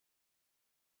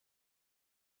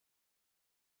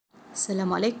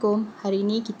Assalamualaikum. Hari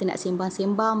ini kita nak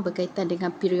sembang-sembang berkaitan dengan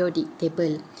periodic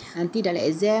table. Nanti dalam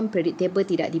exam periodic table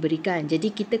tidak diberikan. Jadi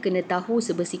kita kena tahu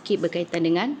sebersikit berkaitan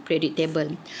dengan periodic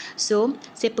table. So,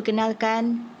 saya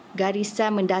perkenalkan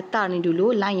garisan mendatar ni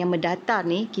dulu. Line yang mendatar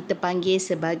ni kita panggil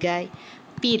sebagai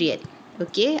period.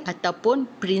 Okey, ataupun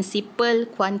principal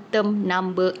quantum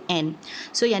number n.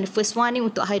 So yang the first one ni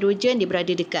untuk hidrogen dia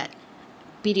berada dekat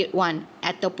period 1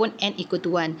 ataupun n equal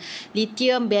to 1.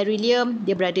 Lithium, beryllium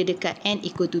dia berada dekat n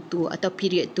equal to 2 atau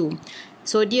period 2.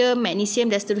 Sodium, magnesium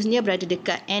dan seterusnya berada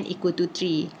dekat n equal to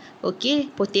 3. Okey,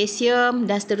 potassium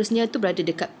dan seterusnya tu berada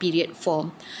dekat period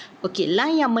 4. Okey,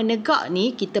 line yang menegak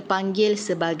ni kita panggil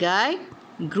sebagai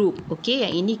group. Okey,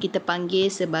 yang ini kita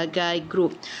panggil sebagai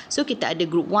group. So kita ada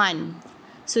group 1.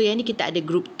 So yang ni kita ada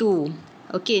group 2.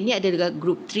 Okey, ni ada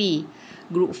group 3,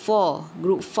 group 4,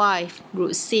 group 5,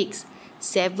 group 6,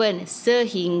 7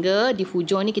 sehingga di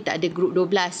hujung ni kita ada grup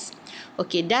 12.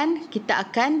 Okey, dan kita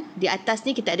akan di atas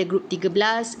ni kita ada grup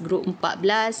 13, grup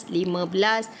 14,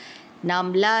 15,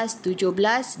 16,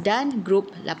 17 dan grup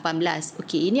 18.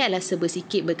 Okey, ini adalah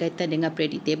sebersikit berkaitan dengan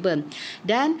periodic table.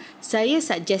 Dan saya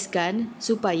suggestkan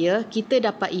supaya kita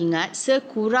dapat ingat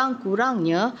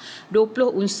sekurang-kurangnya 20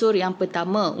 unsur yang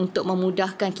pertama untuk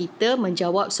memudahkan kita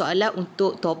menjawab soalan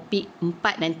untuk topik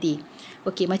 4 nanti.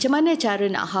 Okey, macam mana cara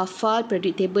nak hafal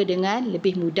periodic table dengan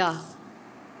lebih mudah?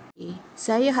 Okay.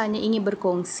 Saya hanya ingin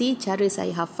berkongsi cara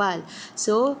saya hafal.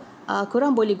 So,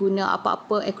 korang boleh guna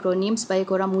apa-apa akronim supaya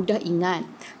korang mudah ingat.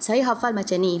 Saya hafal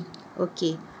macam ni.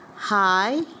 Okey.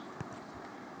 Hi,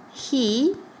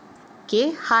 he,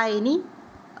 okey, hi ni,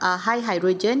 hi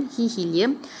hydrogen, he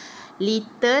helium,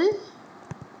 little,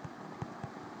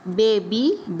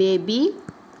 baby,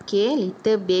 okey,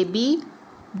 little baby,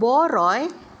 boy,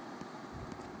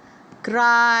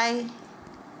 cry,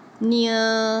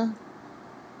 near,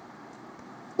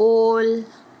 old,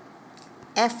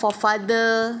 F for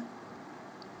father,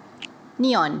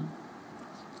 neon.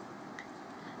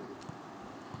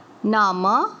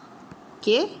 Nama,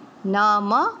 okay,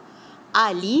 nama,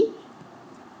 Ali,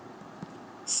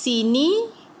 sini,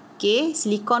 okay,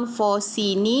 silicon for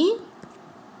sini,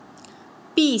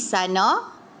 P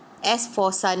sana, S for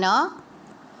sana,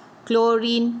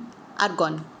 chlorine,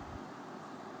 argon.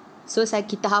 So,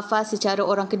 kita hafal secara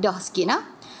orang Kedah sikit.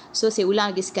 So, saya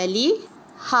ulang lagi sekali.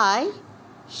 Hi,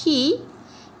 he,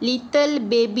 little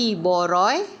baby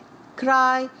boy,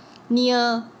 cry,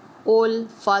 near, old,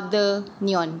 father,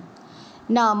 neon.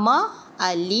 Nama,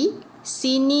 Ali,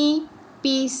 sini,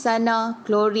 P, sana,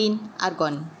 chlorine,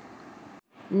 argon.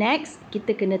 Next,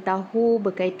 kita kena tahu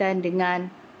berkaitan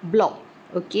dengan blok.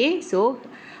 Okay, so,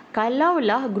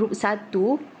 kalaulah grup 1,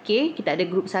 okay, kita ada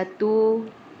grup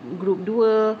 1, grup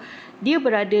 2, dia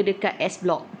berada dekat S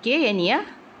block. Okey, yang ni ya.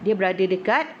 Dia berada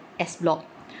dekat S block.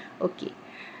 Okey.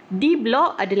 D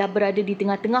block adalah berada di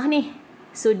tengah-tengah ni.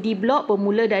 So D block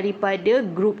bermula daripada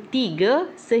grup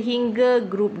 3 sehingga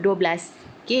grup 12.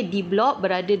 Okey, D block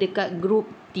berada dekat grup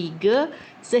 3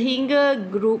 sehingga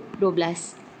grup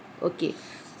 12. Okey.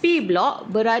 P block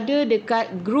berada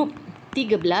dekat grup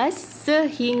 13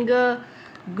 sehingga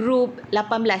grup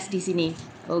 18 di sini.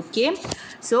 Okey.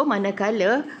 So,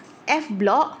 manakala F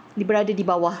block berada di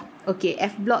bawah. Okey,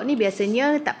 F block ni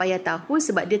biasanya tak payah tahu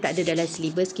sebab dia tak ada dalam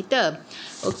silibus kita.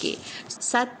 Okey.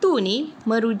 1 ni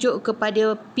merujuk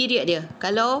kepada period dia.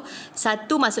 Kalau 1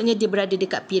 maksudnya dia berada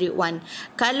dekat period 1.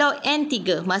 Kalau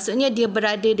N3 maksudnya dia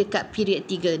berada dekat period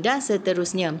 3 dan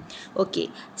seterusnya.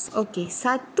 Okey. Okey,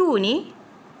 1 ni,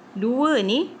 2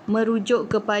 ni merujuk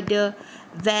kepada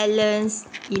valence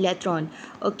elektron.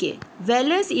 Okey,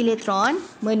 valence elektron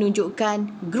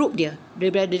menunjukkan grup dia.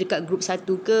 Dia berada dekat grup 1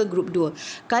 ke grup 2.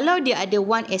 Kalau dia ada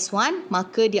 1s1,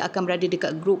 maka dia akan berada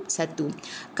dekat grup 1.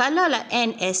 Kalau lah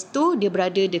ns2, dia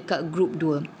berada dekat grup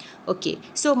 2. Okey,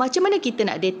 so macam mana kita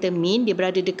nak determine dia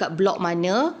berada dekat blok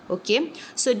mana? Okey,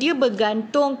 so dia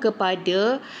bergantung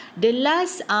kepada the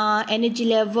last energy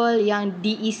level yang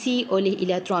diisi oleh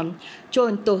elektron.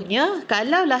 Contohnya,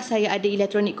 kalaulah saya ada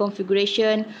electronic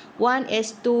configuration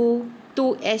 1s2,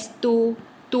 2s2,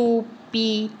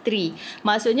 2p3.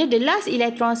 Maksudnya the last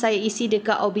electron saya isi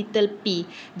dekat orbital p.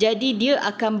 Jadi dia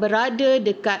akan berada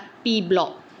dekat p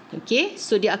block. Okey,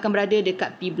 so dia akan berada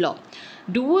dekat p block.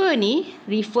 2 ni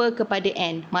refer kepada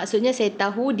n. Maksudnya saya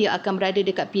tahu dia akan berada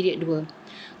dekat period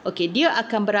 2. Okey, dia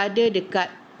akan berada dekat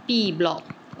p block.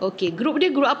 Okey, grup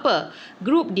dia grup apa?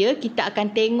 Grup dia kita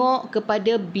akan tengok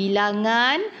kepada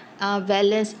bilangan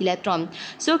valence elektron.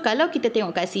 So kalau kita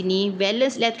tengok kat sini,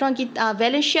 valence elektron kita,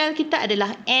 valence shell kita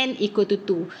adalah n equal to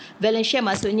 2. Valence shell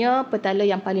maksudnya petala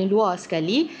yang paling luar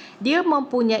sekali. Dia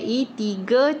mempunyai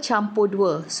 3 campur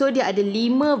 2. So dia ada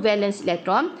 5 valence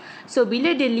elektron. So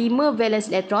bila dia 5 valence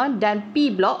elektron dan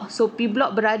p block, so p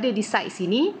block berada di side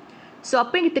sini. So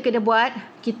apa yang kita kena buat?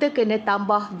 Kita kena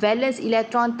tambah valence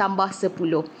elektron tambah 10.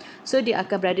 So dia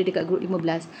akan berada dekat grup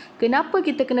 15. Kenapa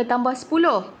kita kena tambah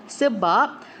 10? Sebab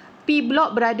P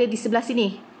block berada di sebelah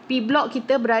sini. P block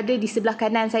kita berada di sebelah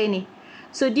kanan saya ni.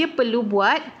 So dia perlu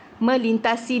buat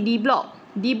melintasi D block.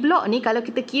 D block ni kalau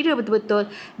kita kira betul-betul,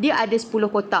 dia ada 10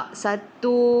 kotak. 1,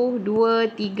 2,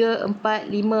 3, 4,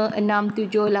 5, 6,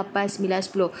 7, 8, 9,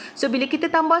 10. So bila kita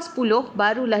tambah 10,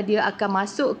 barulah dia akan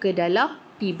masuk ke dalam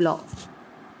P block.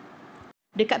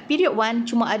 Dekat period 1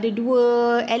 cuma ada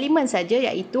 2 elemen saja,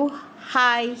 iaitu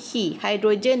He,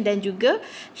 hidrogen dan juga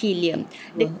helium.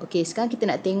 Okey, sekarang kita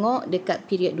nak tengok dekat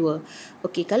period 2.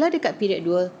 Okey, kalau dekat period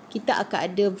 2, kita akan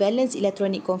ada valence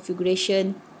electronic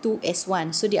configuration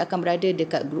 2s1. So dia akan berada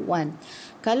dekat group 1.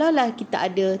 Kalaulah kita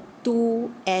ada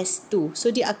 2s2, so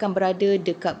dia akan berada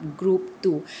dekat group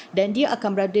 2. Dan dia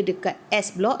akan berada dekat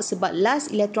S block sebab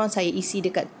last elektron saya isi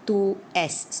dekat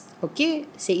 2s. Okey,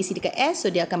 saya isi dekat S, so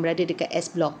dia akan berada dekat S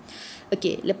block.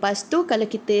 Okey, lepas tu kalau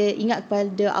kita ingat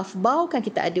kepada afbau kan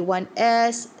kita ada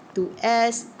 1s,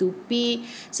 2s, 2p.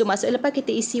 So maksudnya lepas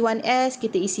kita isi 1s,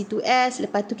 kita isi 2s,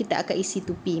 lepas tu kita akan isi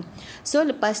 2p. So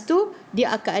lepas tu dia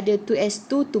akan ada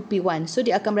 2s2, 2p1. So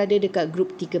dia akan berada dekat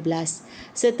grup 13.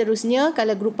 Seterusnya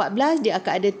kalau grup 14 dia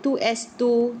akan ada 2s2,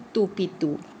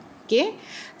 2p2. Okay.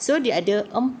 So dia ada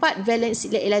 4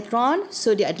 valence elektron.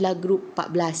 So dia adalah grup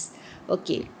 14.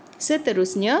 Okay.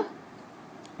 Seterusnya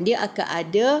dia akan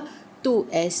ada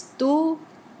 2s2,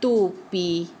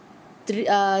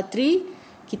 2p3.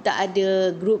 Kita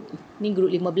ada grup ni grup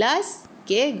 15.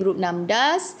 Okey, grup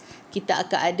 16 kita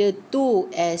akan ada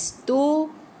 2s2,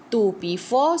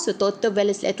 2p4. So total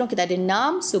valence elektron kita ada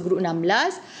 6. So grup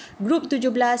 16. Grup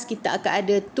 17 kita akan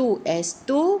ada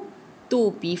 2s2,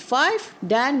 2p5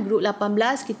 dan grup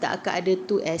 18 kita akan ada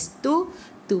 2s2,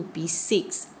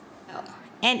 2p6.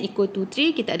 N equal to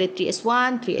 3, kita ada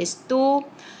 3s1, 3s2.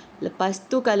 Lepas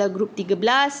tu kalau grup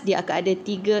 13 dia akan ada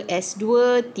 3s2,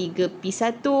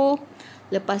 3p1.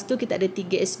 Lepas tu kita ada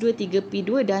 3s2,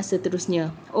 3p2 dan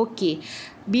seterusnya. Okey.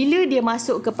 Bila dia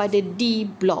masuk kepada D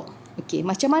block. Okey,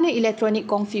 macam mana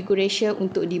electronic configuration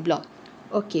untuk D block?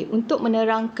 Okey, untuk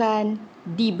menerangkan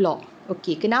D block.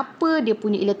 Okey, kenapa dia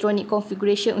punya electronic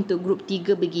configuration untuk grup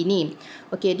 3 begini?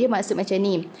 Okey, dia maksud macam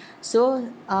ni. So,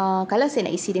 kalau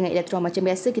saya nak isi dengan elektron macam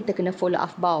biasa, kita kena follow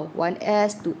afbau.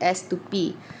 1s, 2s,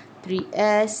 2p.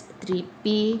 3s, 3p,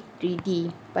 3d.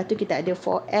 Lepas tu kita ada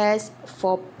 4s,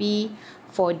 4p,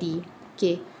 4d.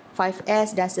 Okey,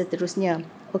 5s dan seterusnya.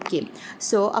 Okey,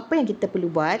 so apa yang kita perlu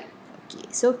buat? Okey,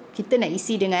 so kita nak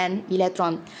isi dengan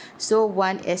elektron. So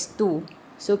 1s2.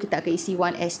 So kita akan isi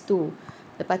 1s2.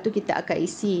 Lepas tu kita akan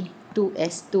isi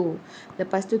 2s2.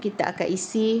 Lepas tu kita akan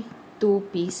isi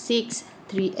 2p6,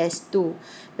 3s2.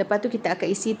 Lepas tu kita akan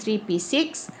isi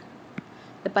 3p6.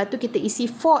 Lepas tu kita isi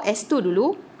 4s2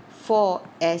 dulu.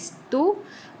 4s2.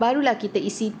 Barulah kita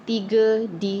isi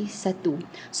 3d1.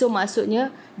 So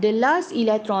maksudnya the last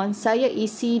electron saya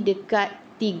isi dekat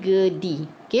 3d.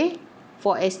 Okay.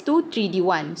 4s2,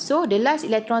 3d1. So the last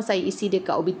electron saya isi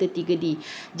dekat orbital 3d.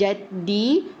 Jadi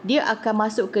dia akan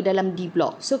masuk ke dalam D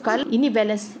block. So kalau ini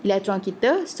valence elektron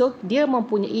kita, so dia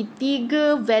mempunyai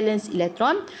 3 valence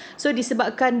elektron. So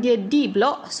disebabkan dia D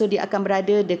block, so dia akan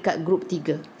berada dekat group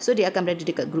 3. So dia akan berada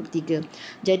dekat group 3.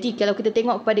 Jadi kalau kita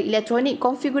tengok kepada electronic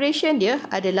configuration dia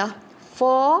adalah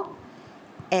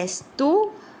 4s2,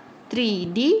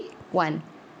 3d1.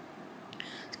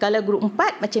 Kalau grup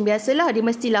 4 macam biasalah dia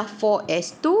mestilah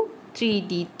 4s2,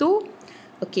 3d2.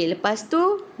 Okey, lepas tu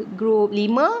grup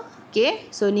 5. Okey,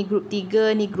 so ni grup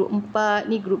 3, ni grup 4,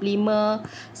 ni grup 5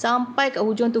 sampai kat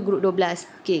hujung tu grup 12.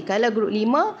 Okey, kalau grup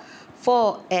 5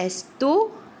 4s2,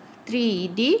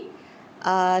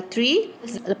 3d3.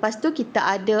 Lepas tu kita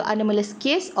ada anomalous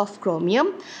case of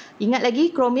chromium. Ingat lagi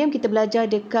chromium kita belajar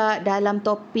dekat dalam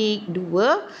topik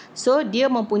 2. So dia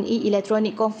mempunyai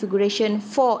electronic configuration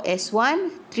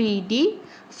 4s1,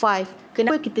 3d5.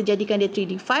 Kenapa kita jadikan dia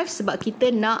 3d5? Sebab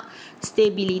kita nak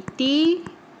stability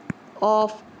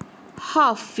of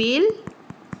half fill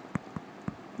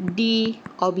d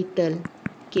orbital.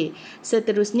 Okey,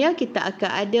 seterusnya kita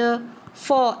akan ada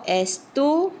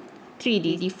 4s2,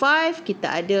 3d5,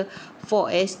 kita ada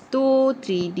 4s2,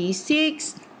 3d6.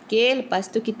 Okey, lepas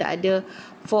tu kita ada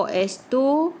 4s2,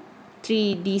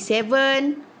 3d7,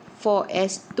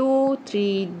 4s2,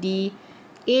 3d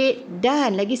 8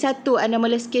 dan lagi satu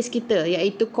anomalous case kita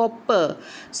iaitu copper.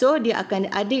 So dia akan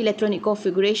ada electronic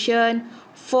configuration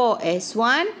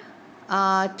 4s1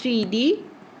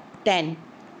 3d10.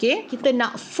 Okay, kita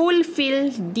nak fulfill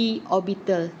d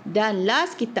orbital dan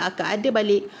last kita akan ada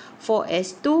balik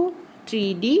 4s2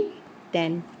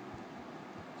 3d10.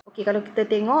 Okay, kalau kita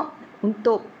tengok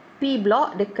untuk P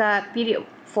block dekat period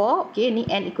 4, okay, ni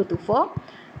n equal to 4.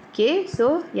 Okay,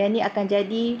 so yang ni akan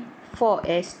jadi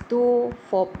 4s2,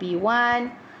 4p1,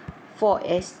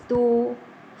 4s2,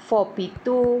 4p2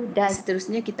 dan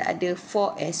seterusnya kita ada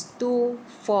 4s2,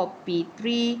 4p3,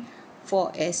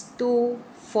 4s2,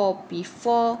 4p4,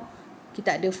 kita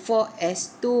ada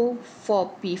 4s2,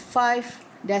 4p5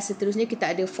 dan seterusnya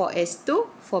kita ada 4s2,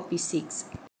 4p6.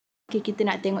 Okay, kita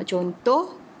nak tengok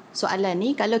contoh soalan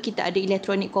ni. Kalau kita ada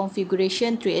electronic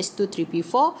configuration 3s2,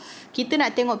 3p4, kita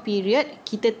nak tengok period,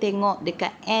 kita tengok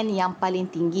dekat n yang paling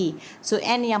tinggi. So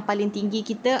n yang paling tinggi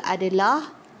kita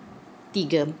adalah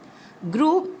 3.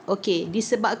 Group, okay,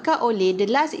 disebabkan oleh the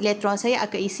last electron saya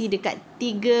akan isi dekat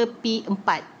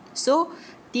 3p4. So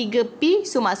 3p,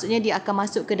 so maksudnya dia akan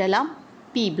masuk ke dalam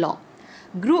P block.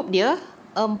 Group dia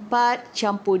 4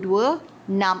 campur 2,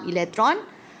 6 elektron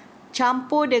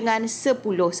campur dengan 10.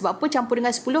 Sebab apa campur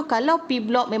dengan 10? Kalau P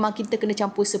block memang kita kena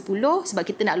campur 10 sebab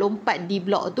kita nak lompat D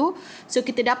block tu. So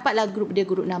kita dapatlah group dia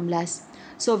group 16.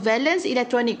 So valence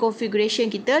electronic configuration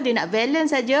kita, dia nak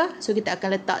valence saja. So kita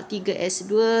akan letak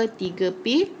 3s2,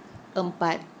 3p4.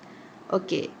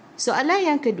 Okey. Soalan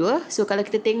yang kedua, so kalau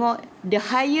kita tengok the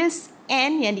highest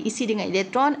n yang diisi dengan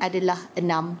elektron adalah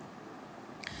 6.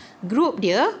 Group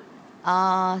dia,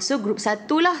 so group 1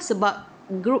 lah sebab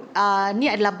group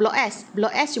ni adalah blok S. Blok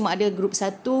S cuma ada group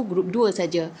 1, group 2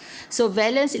 saja. So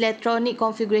valence electronic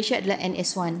configuration adalah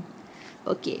NS1.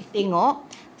 Okey, tengok.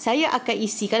 Saya akan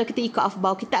isi, kalau kita ikut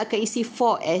afbau, kita akan isi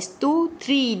 4s2,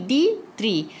 3d3.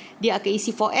 Dia akan isi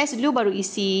 4s dulu baru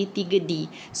isi 3d.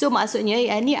 So maksudnya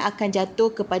yang ni akan jatuh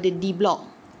kepada D block.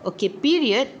 Okey,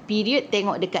 period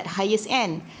tengok dekat highest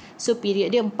n. So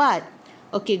period dia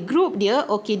 4. Okey, group dia,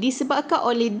 okey, disebabkan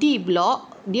oleh D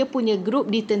block, dia punya group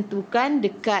ditentukan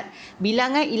dekat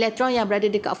bilangan elektron yang berada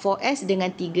dekat 4s dengan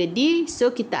 3d.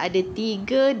 So kita ada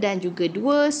 3 dan juga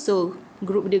 2. So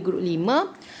group dia group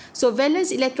 5. So valence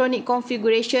electronic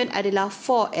configuration adalah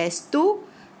 4s2,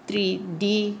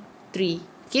 3d3.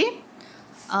 Okey.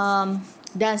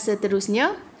 Dan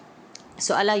seterusnya,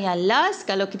 soalan yang last,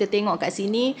 kalau kita tengok kat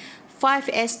sini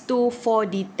 5s2,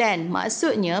 4d10.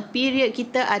 Maksudnya period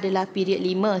kita adalah period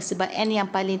 5 sebab n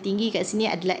yang paling tinggi kat sini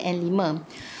adalah n5.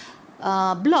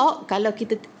 Block, kalau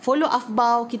kita follow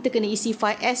afbau, kita kena isi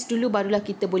 5s dulu barulah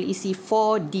kita boleh isi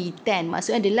 4d10.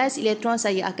 Maksudnya the last electron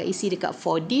saya akan isi dekat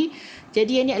 4d.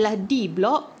 Jadi yang ni adalah D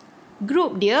block.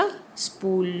 Group dia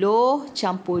 10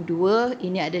 campur 2.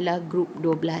 Ini adalah group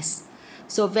 12.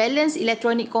 So valence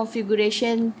electronic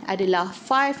configuration adalah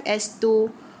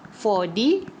 5s2,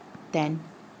 4d10.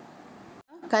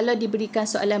 Kalau diberikan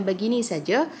soalan begini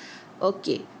saja.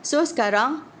 Okey, so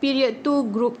sekarang period tu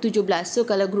group 17. So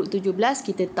kalau group 17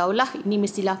 kita tahulah ini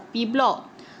mestilah P block.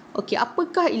 Okey,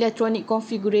 apakah electronic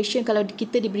configuration kalau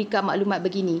kita diberikan maklumat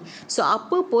begini? So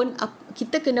apa pun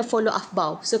kita kena follow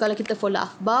afbau. So kalau kita follow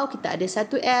afbau, kita ada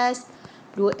 1s,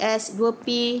 2s, 2p,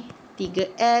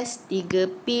 3s,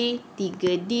 3p,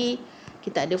 3d.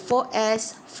 Kita ada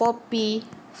 4s, 4p,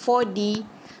 4d.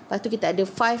 Lepas tu kita ada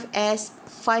 5s,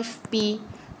 5p,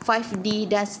 5D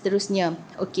dan seterusnya.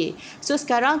 Okey. So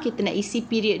sekarang kita nak isi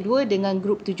period 2 dengan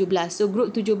group 17. So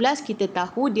group 17 kita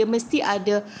tahu dia mesti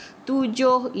ada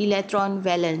 7 elektron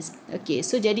valence. Okey.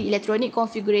 So jadi electronic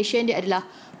configuration dia adalah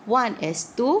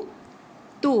 1s2,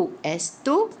 2s2,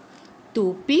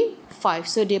 2p5.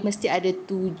 So dia mesti ada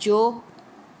 7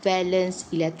 valence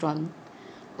elektron.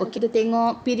 Okey, kita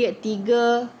tengok period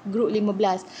 3 group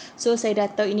 15. So saya dah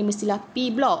tahu ini mestilah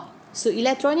P block. So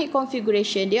electronic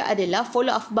configuration dia adalah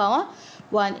follow afbau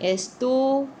 1s2,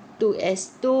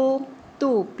 2s2,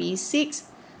 2p6,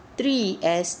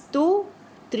 3s2,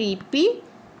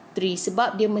 3p3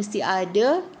 sebab dia mesti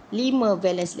ada 5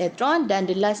 valence elektron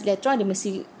dan the last elektron dia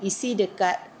mesti isi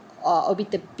dekat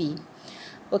orbital P.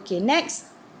 Okay, next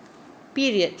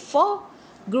period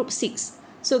 4 group 6.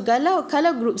 So kalau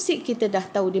group 6 kita dah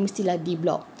tahu dia mestilah D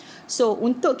block. So,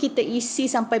 untuk kita isi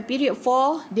sampai period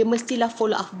 4, dia mestilah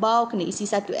follow afbau. Kena isi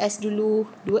 1s dulu,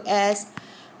 2s,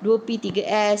 2p,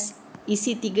 3s,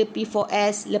 isi 3p,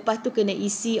 4s. Lepas tu kena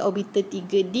isi orbital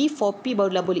 3d, 4p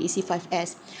barulah boleh isi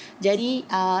 5s. Jadi,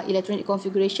 electronic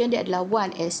configuration dia adalah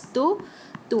 1s2,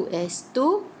 2s2,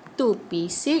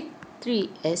 2p6,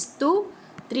 3s2,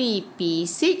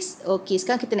 3p6. Okey,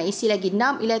 sekarang kita nak isi lagi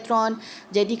 6 elektron.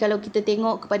 Jadi, kalau kita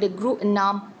tengok kepada group 6,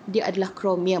 dia adalah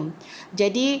chromium.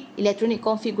 Jadi electronic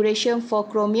configuration for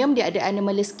chromium dia ada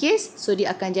anomalous case, so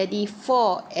dia akan jadi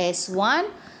 4s1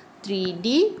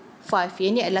 3d5. Yang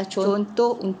ini adalah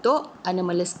contoh untuk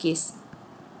anomalous case.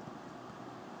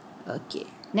 Okey,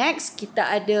 next kita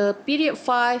ada period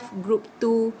 5 group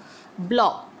 2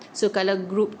 block. So kalau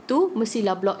group 2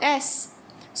 mestilah block S.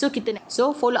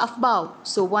 So follow afbau.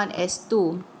 So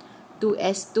 1s2,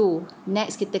 2s2.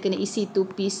 Next kita kena isi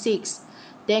 2p6.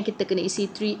 Then kita kena isi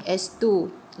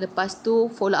 3s2. Lepas tu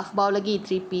follow afbau lagi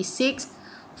 3p6,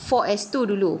 4s2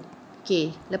 dulu.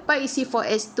 Okey, lepas isi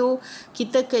 4s2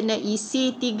 kita kena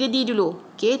isi 3d dulu.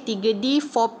 Okey, 3d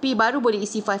 4p baru boleh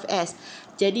isi 5s.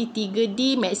 Jadi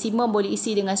 3d maksimum boleh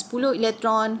isi dengan 10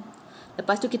 elektron.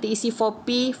 Lepas tu kita isi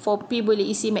 4p, 4p boleh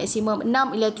isi maksimum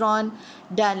 6 elektron.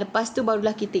 Dan lepas tu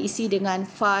barulah kita isi dengan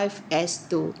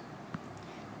 5s2.